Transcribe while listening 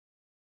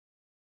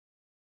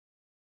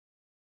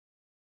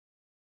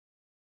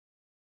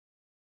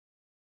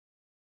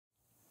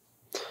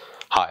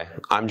Hi,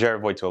 I'm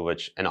Jared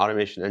Wojtowicz, an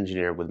automation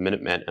engineer with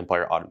Minuteman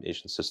Empire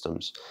Automation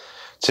Systems.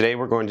 Today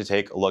we're going to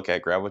take a look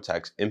at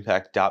Gravotech's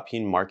Impact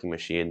Peen marking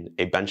machine,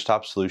 a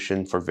benchtop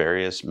solution for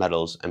various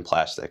metals and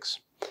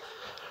plastics.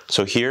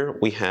 So here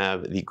we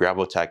have the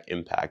Gravotech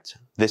Impact.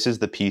 This is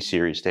the P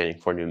series standing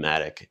for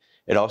pneumatic.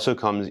 It also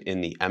comes in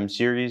the M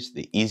series,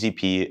 the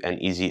EZ-P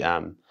and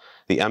EZ-M.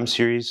 The M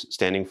series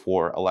standing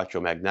for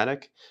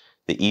electromagnetic,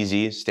 the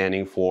EZ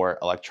standing for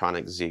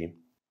electronic Z.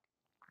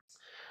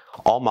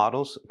 All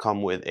models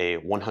come with a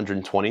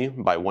 120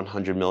 by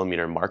 100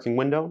 millimeter marking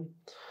window,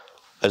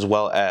 as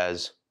well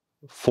as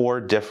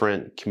 4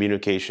 different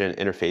communication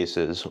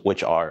interfaces,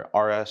 which are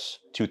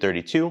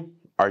RS-232,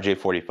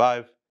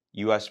 RJ45,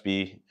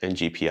 USB, and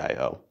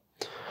GPIO.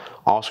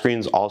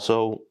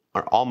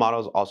 All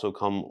models also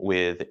come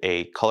with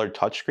a colored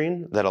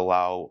touchscreen that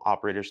allow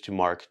operators to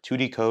mark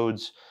 2D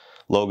codes,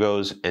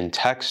 logos, and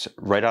text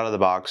right out of the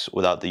box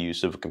without the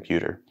use of a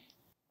computer.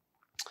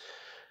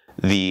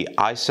 The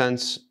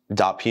iSense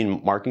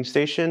Peen marking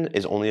station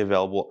is only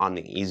available on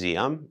the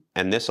EZ-M,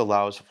 and this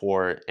allows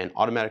for an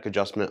automatic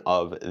adjustment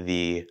of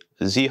the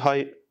Z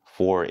height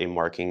for a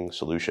marking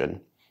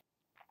solution.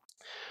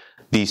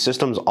 The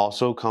systems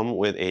also come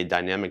with a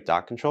dynamic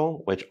dot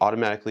control, which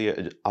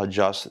automatically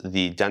adjusts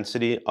the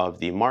density of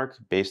the mark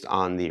based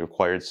on the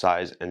required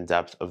size and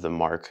depth of the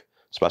mark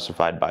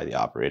specified by the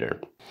operator.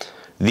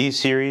 These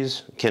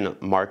series can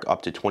mark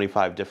up to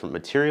 25 different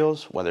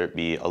materials, whether it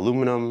be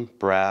aluminum,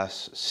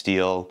 brass,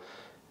 steel,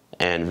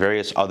 and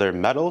various other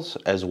metals,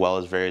 as well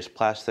as various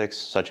plastics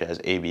such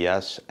as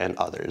ABS and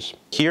others.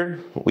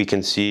 Here we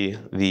can see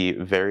the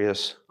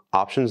various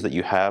options that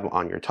you have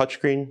on your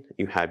touchscreen.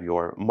 You have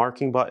your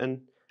marking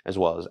button, as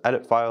well as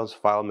edit files,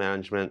 file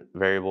management,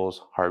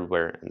 variables,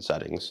 hardware, and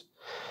settings.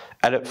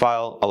 Edit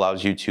file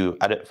allows you to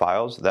edit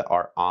files that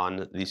are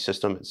on the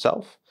system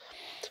itself.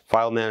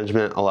 File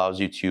management allows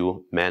you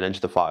to manage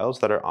the files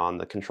that are on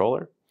the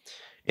controller.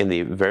 In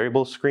the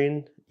variable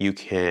screen, you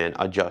can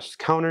adjust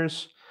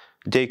counters,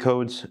 day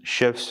codes,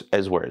 shifts,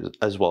 as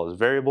well as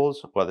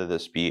variables, whether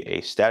this be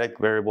a static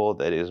variable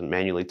that is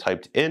manually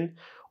typed in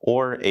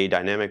or a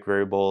dynamic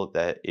variable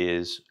that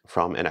is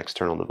from an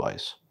external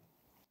device.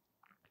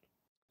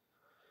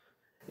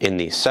 In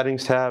the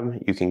settings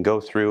tab, you can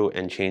go through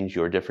and change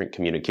your different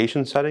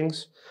communication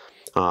settings,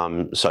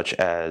 such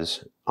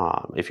as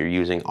if you're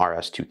using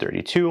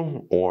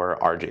RS-232 or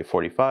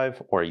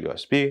RJ45 or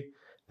USB,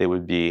 they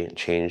would be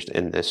changed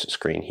in this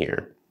screen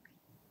here.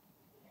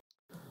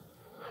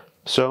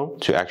 So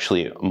to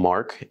actually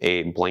mark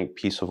a blank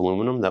piece of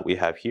aluminum that we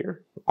have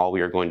here, all we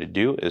are going to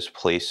do is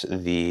place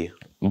the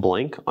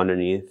blank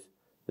underneath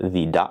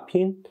the dot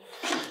peen,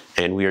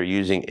 and we are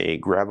using a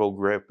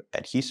Gravogrip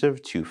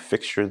adhesive to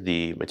fixture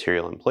the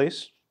material in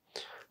place.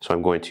 So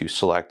I'm going to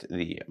select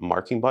the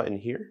marking button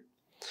here.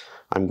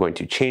 I'm going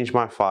to change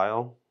my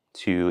file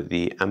to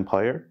the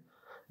Empire,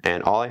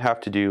 and all I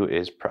have to do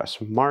is press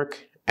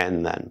mark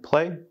and then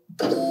play.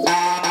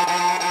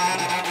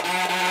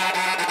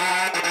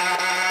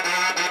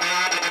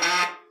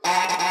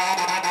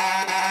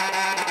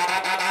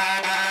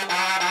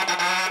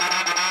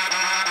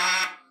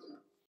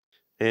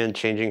 And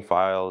changing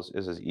files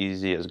is as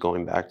easy as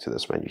going back to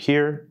this menu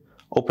here,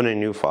 open a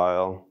new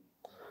file,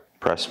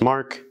 press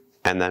mark,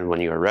 and then when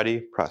you are ready,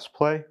 press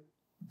play.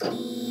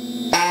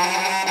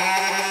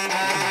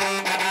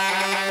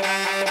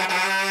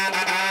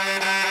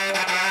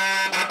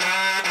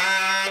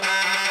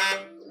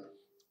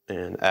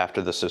 And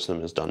after the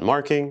system is done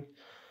marking,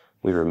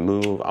 we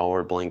remove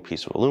our blank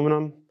piece of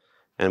aluminum,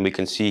 and we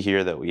can see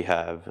here that we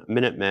have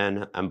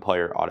Minuteman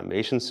Empire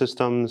Automation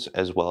Systems,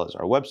 as well as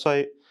our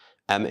website,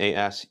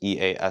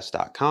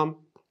 MASEAS.com.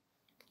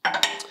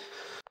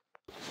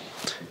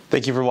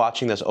 Thank you for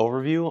watching this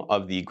overview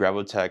of the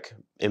Gravotech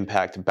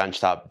Impact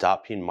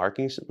Benchtop Peen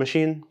marking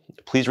machine.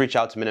 Please reach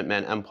out to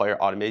Minuteman Empire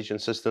Automation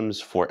Systems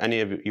for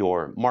any of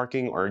your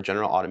marking or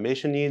general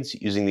automation needs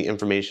using the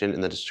information in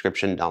the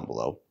description down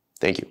below.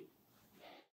 Thank you.